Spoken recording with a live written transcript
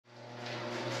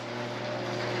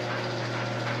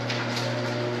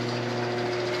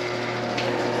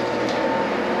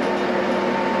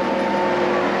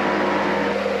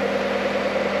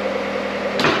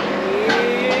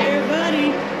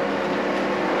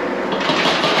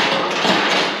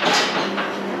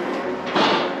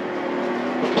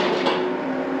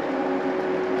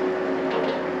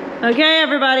Okay,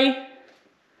 everybody.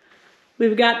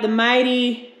 We've got the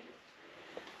mighty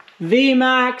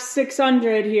Vmax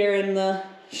 600 here in the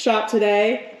shop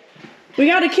today. We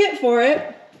got a kit for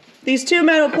it. These 2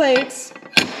 metal plates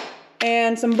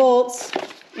and some bolts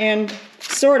and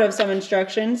sort of some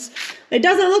instructions. It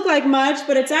doesn't look like much,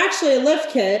 but it's actually a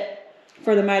lift kit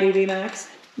for the mighty Vmax.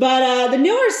 But the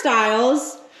newer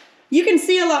styles, you can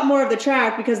see a lot more of the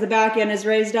track because the back end is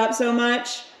raised up so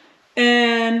much.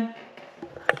 And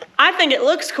I think it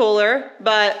looks cooler,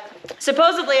 but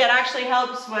supposedly it actually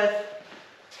helps with,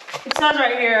 it says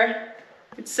right here,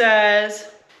 it says,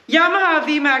 Yamaha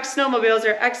Vmax snowmobiles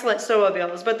are excellent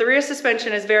snowmobiles, but the rear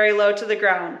suspension is very low to the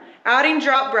ground. Adding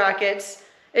drop brackets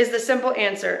is the simple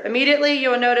answer. Immediately, you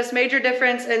will notice major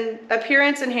difference in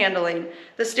appearance and handling.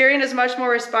 The steering is much more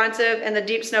responsive and the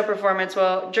deep snow performance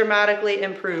will dramatically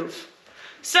improve.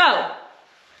 So,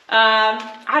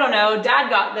 I don't know,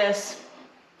 Dad got this,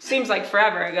 seems like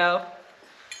forever ago.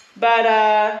 But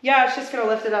yeah, it's just gonna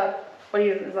lift it up.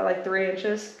 Is that like 3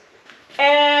 inches?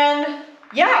 And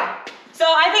yeah, so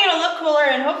I think it'll look cooler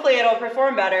and hopefully it'll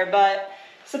perform better, but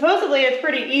supposedly it's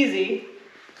pretty easy.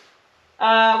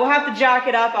 We'll have to jack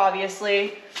it up,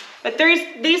 obviously. But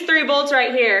these 3 bolts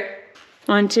right here,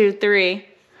 1, 2, 3,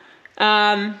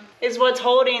 is what's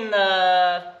holding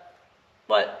the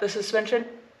suspension?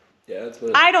 Yeah, that's what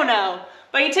it is. I don't know.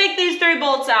 But you take these 3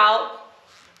 bolts out,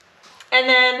 and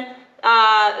then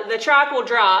the track will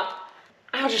drop.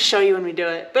 I'll just show you when we do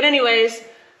it. But anyways,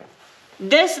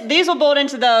 these will bolt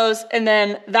into those, and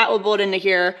then that will bolt into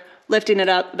here, lifting it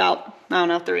up about, I don't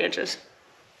know, 3 inches.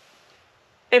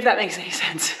 If that makes any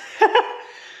sense.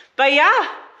 But yeah,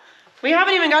 we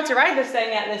haven't even got to ride this thing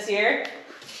yet this year.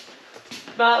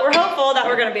 But we're hopeful that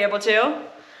we're gonna be able to.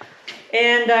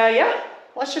 And yeah,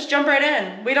 let's just jump right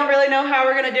in. We don't really know how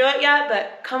we're gonna do it yet,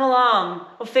 but come along,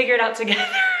 we'll figure it out together.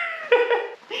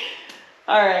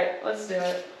 All right, let's do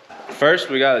it. First,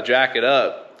 we gotta jack it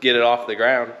up, get it off the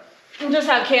ground. We'll just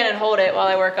have Cannon hold it while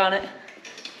I work on it.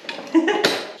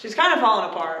 She's kind of falling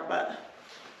apart, but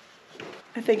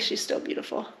I think she's still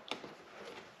beautiful.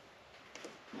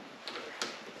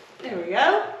 There we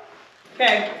go.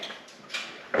 Okay.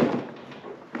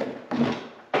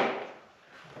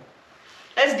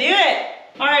 Let's do it.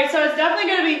 All right, so it's definitely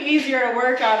gonna be easier to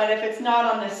work on it if it's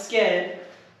not on this skid.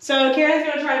 So Karen's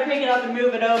gonna try to pick it up and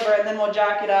move it over, and then we'll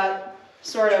jack it up,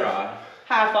 sort of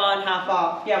half on, half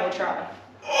off. Yeah, we'll try.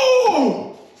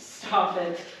 Oh! Stop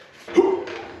it.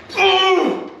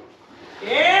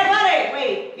 Yeah, buddy.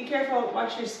 Wait, be careful.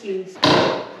 Watch your skis.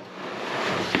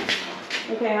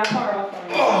 Okay, how far off are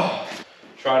you? Oh.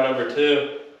 Try number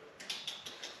 2.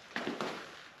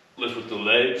 Lift with the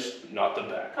legs, not the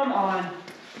back. Come on.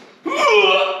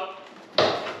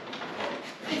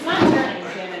 It's not turning,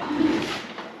 damn it.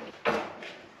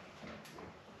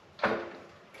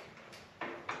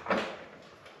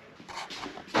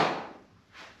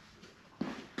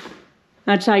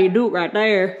 That's how you do it right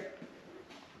there.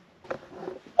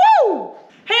 Woo!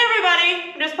 Hey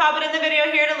everybody, I'm just popping in the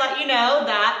video here to let you know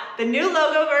that the new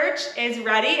logo merch is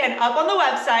ready and up on the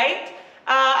website.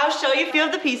 I'll show you a few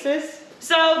of the pieces.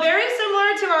 So very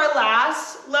similar to our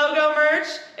last logo merch,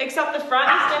 except the front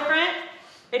is different.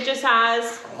 It just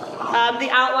has the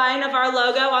outline of our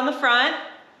logo on the front,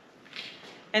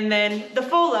 and then the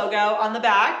full logo on the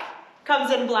back.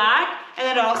 Comes in black, and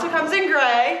then it also comes in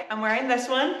gray. I'm wearing this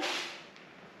one.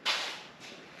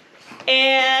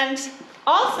 And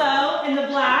also in the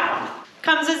black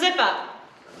comes a zip up.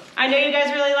 I know you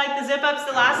guys really liked the zip ups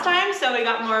the last time, so we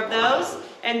got more of those.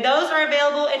 And those are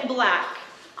available in black,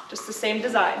 just the same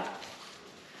design.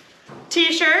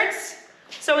 T-shirts,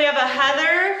 so we have a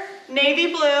heather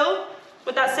navy blue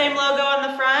with that same logo on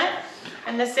the front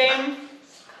and the same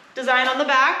design on the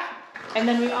back. And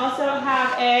then we also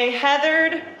have a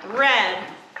heathered red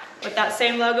with that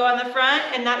same logo on the front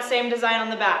and that same design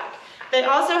on the back. They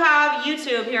also have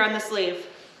YouTube here on the sleeve,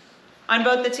 on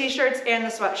both the t-shirts and the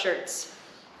sweatshirts.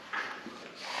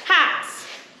 Hats.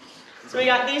 So we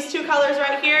got these 2 colors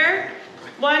right here.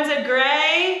 One's a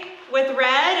gray with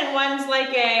red, and one's like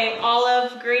a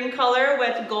olive green color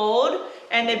with gold,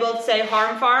 and they both say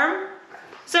Harm Farm.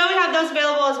 So we have those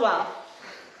available as well.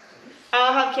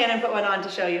 I'll have Cannon put one on to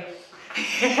show you.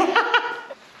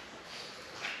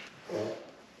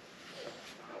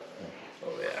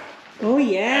 Oh yeah. Oh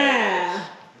yeah.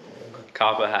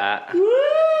 Cop a hat.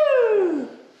 Woo!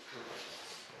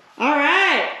 All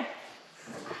right.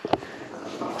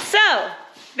 So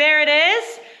there it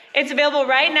is. It's available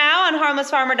right now on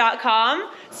harmlessfarmer.com.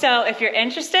 So if you're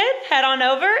interested, head on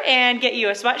over and get you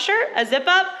a sweatshirt, a zip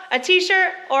up, a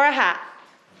t-shirt, or a hat.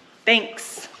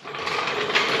 Thanks.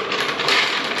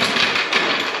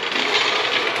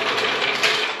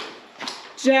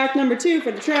 Jack number 2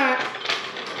 for the track.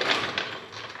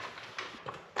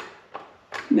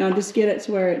 Now just get it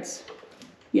to where it's,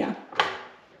 yeah.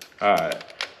 All right,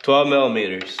 12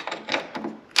 millimeters.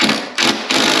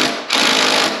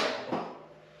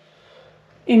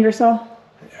 Ingersoll.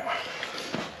 Yeah.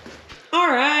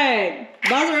 All right,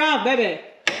 buzzer off, baby.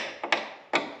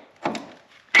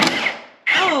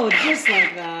 Oh, just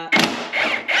like that.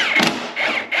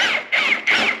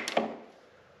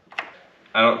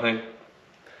 I don't think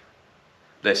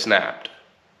they snapped.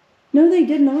 No, they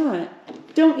did not.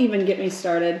 Don't even get me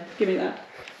started. Give me that.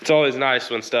 It's always nice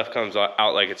when stuff comes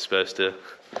out like it's supposed to.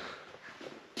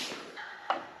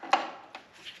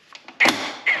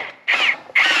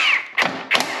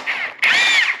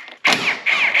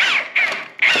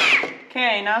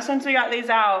 Okay, now since we got these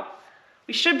out,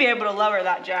 we should be able to lower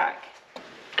that jack.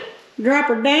 Drop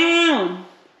her down.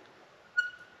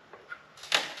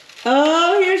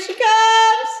 Oh, here she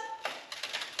comes.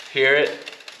 Hear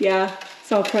it? Yeah,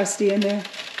 it's all crusty in there.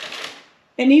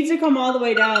 It needs to come all the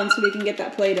way down so we can get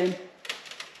that plate in.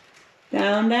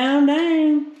 Down, down,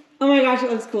 down. Oh my gosh,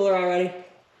 it looks cooler already.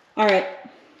 All right.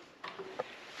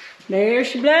 There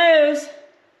she blows.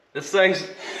 This thing's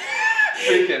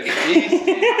freaking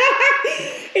beastie.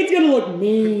 It's gonna look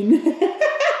mean.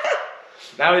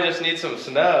 Now we just need some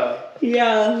snow.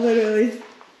 Yeah, literally.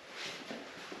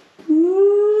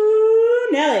 Ooh,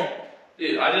 Nelly.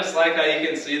 Dude, I just like how you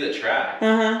can see the track.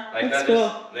 Uh-huh, Like that's that cool.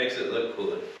 just makes it look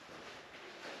cooler.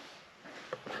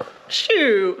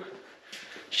 Shoot.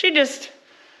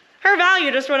 Her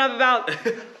value just went up about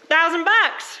 $1,000.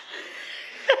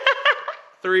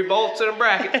 3 bolts in a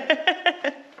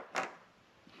bracket.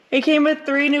 It came with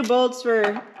 3 new bolts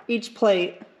for each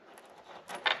plate.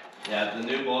 Yeah, the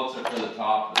new bolts are for the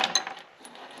top.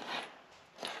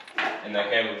 And they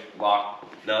came with lock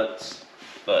nuts.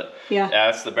 But Yeah.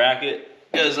 that's the bracket.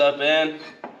 Goes up in.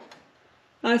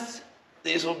 Us.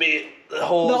 These will be the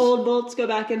holes. The old bolts go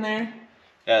back in there.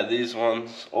 Yeah, these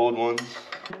ones, old ones.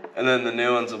 And then the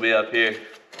new ones will be up here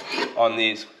on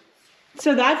these.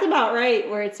 So that's about right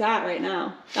where it's at right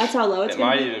now. That's how low it's It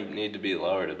gonna might be. even need to be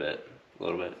lowered a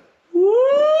little bit.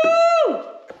 Woo!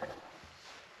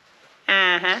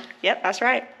 Uh-huh. Yep, that's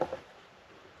right.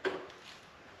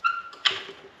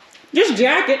 Just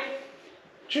jack it.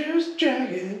 Just jack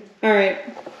it. All right,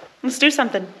 let's do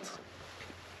something.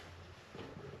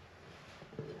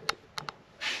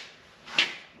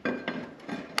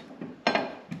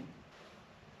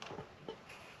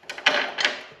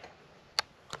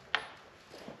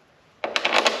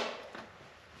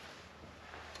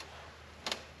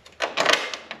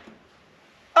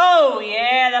 Oh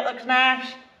yeah, that looks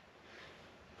nice.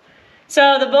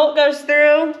 So the bolt goes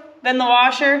through, then the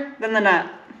washer, then the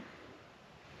nut.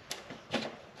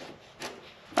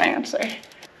 Hang on, sorry.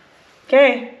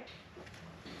 Okay.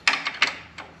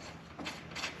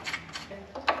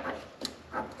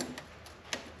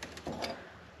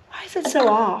 Why is it so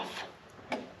off?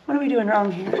 What are we doing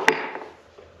wrong here?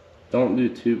 Don't do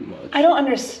too much. I don't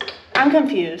understand. I'm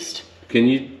confused. Can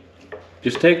you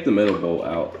just take the middle bolt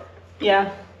out?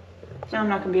 Yeah. No, I'm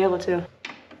not gonna be able to.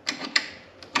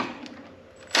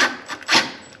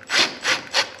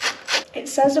 It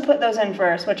says to put those in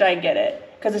first, which I get it,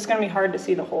 because it's gonna be hard to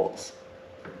see the holes.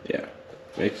 Yeah,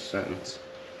 makes sense.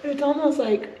 It's almost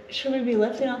like, should we be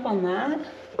lifting up on that?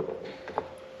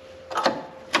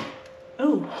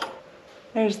 Oh,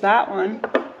 there's that one.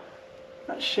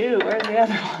 Oh, shoot, where's the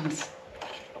other ones?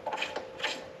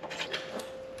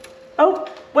 Oh,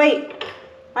 wait.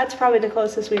 That's probably the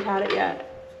closest we've had it yet.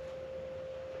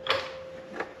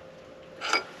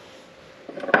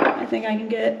 I think I can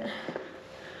get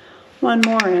one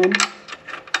more in.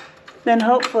 Then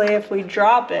hopefully if we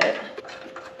drop it,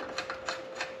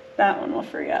 that one will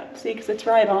free up. See, because it's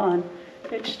right on.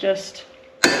 It's just...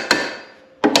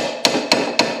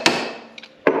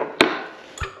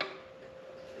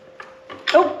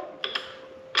 Oh!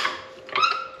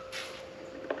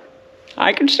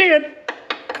 I can see it.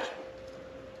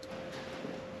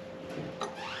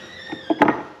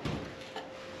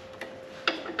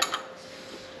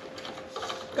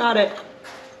 Got it.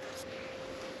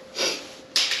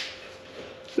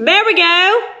 There we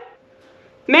go.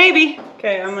 Maybe.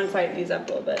 Okay, I'm gonna tighten these up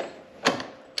a little bit.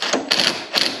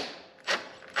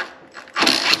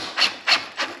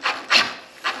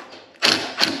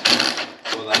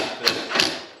 Will that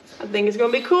fit? I think it's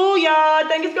gonna be cool, y'all. I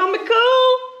think it's gonna be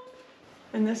cool.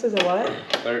 And this is a what?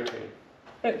 13.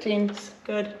 13's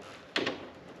good.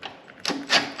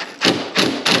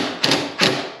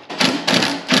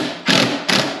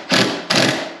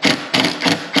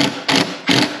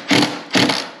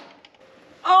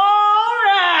 All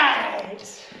right.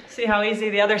 See how easy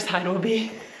the other side will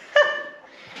be.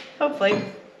 Hopefully.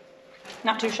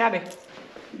 Not too shabby.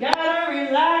 Gotta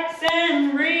relax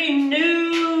and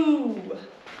renew.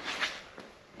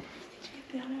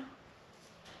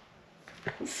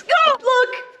 Scope,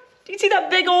 look! Do you see that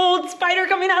big old spider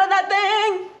coming out of that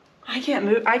thing? I can't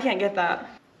move, I can't get that.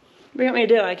 What do you want me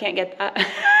to do? I can't get that.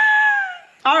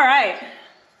 All right.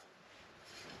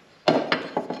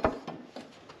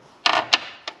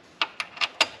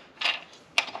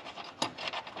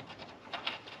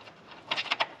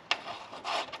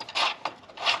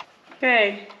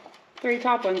 Okay, 3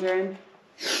 top ones are in.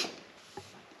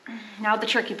 Now the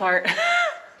tricky part.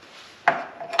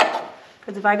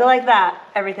 Because if I go like that,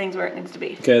 everything's where it needs to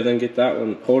be. Okay, then get that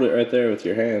one, hold it right there with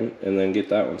your hand, and then get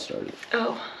that one started.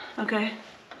 Oh, okay.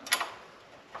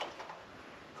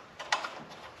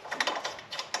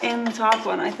 And the top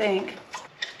one, I think.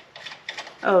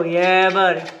 Oh yeah,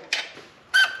 buddy.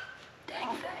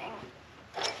 Dang thing.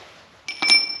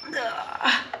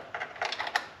 Ugh.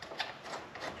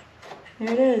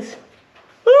 There it is.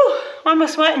 Woo, why am I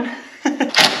sweating?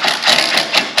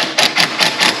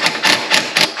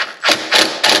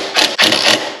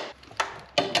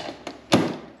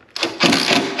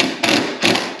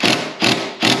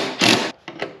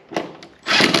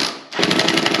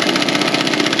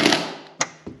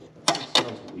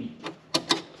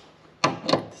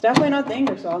 It's definitely not the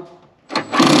Ingersoll.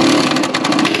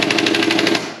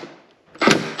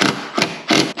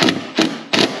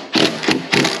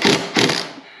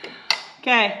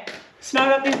 Okay, snug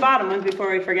up these bottom ones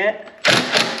before we forget.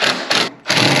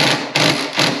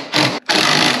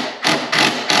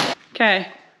 Okay.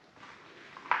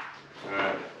 All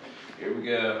right, here we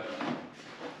go.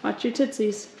 Watch your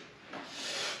tootsies.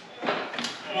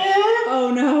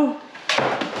 Oh no.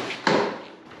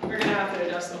 We're gonna have to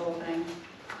adjust the whole thing.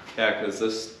 Yeah, because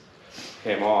this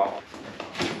came off.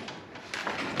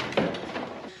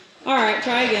 All right,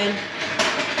 try again.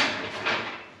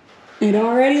 It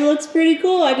already looks pretty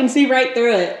cool. I can see right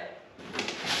through it.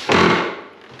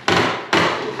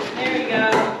 There we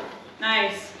go.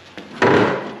 Nice.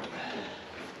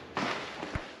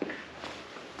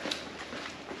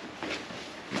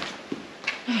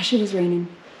 Oh, shit, it's raining.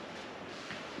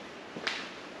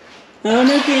 Oh,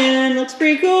 no can. Looks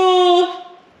pretty cool.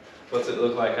 What's it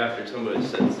look like after somebody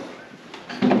sits?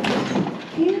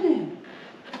 Cannon.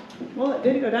 Well, it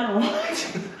did go down a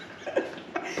lot.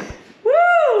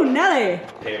 Woo, Nelly.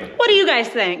 Damn it. What do you guys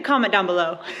think? Comment down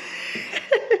below.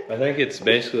 I think it's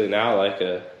basically now like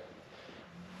a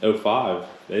 05,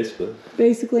 basically.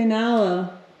 Basically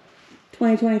now,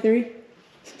 2023.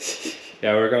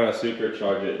 Yeah, we're gonna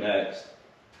supercharge it next.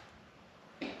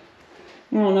 I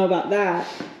don't know about that.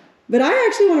 But I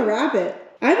actually want to wrap it.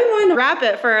 I've been wanting to wrap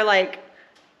it for like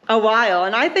a while,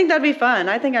 and I think that'd be fun.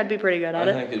 I think I'd be pretty good at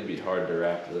it. I think it'd be hard to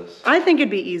wrap this. I think it'd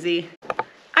be easy.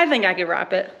 I think I could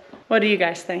wrap it. What do you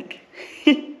guys think?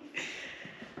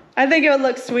 I think it would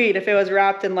look sweet if it was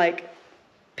wrapped in like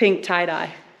pink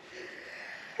tie-dye.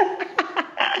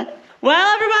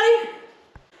 Well, everybody,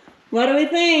 what do we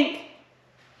think?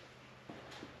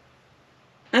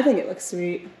 I think it looks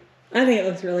sweet. I think it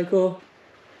looks really cool.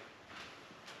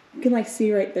 You can like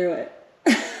see right through it.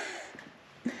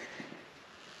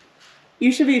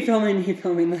 You should be filming me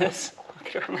filming this.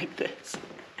 Look at her like this.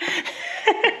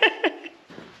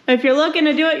 If you're looking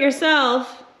to do it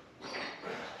yourself,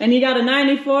 and you got a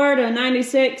 94 to a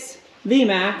 96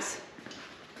 Vmax,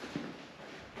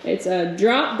 it's a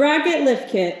drop bracket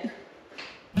lift kit.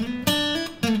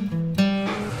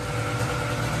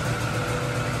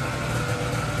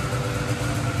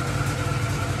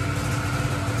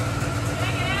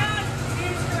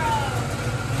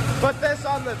 Put this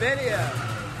on the video.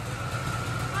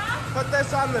 Put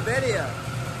this on the video.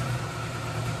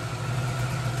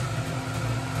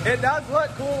 It does look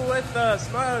cool with the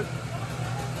smoke.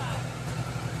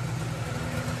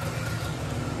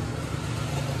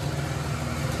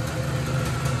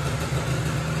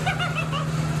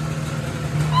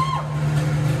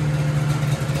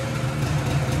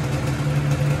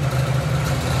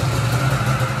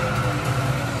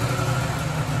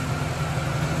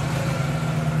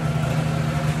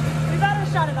 We better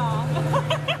shut it off.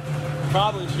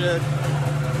 Probably should.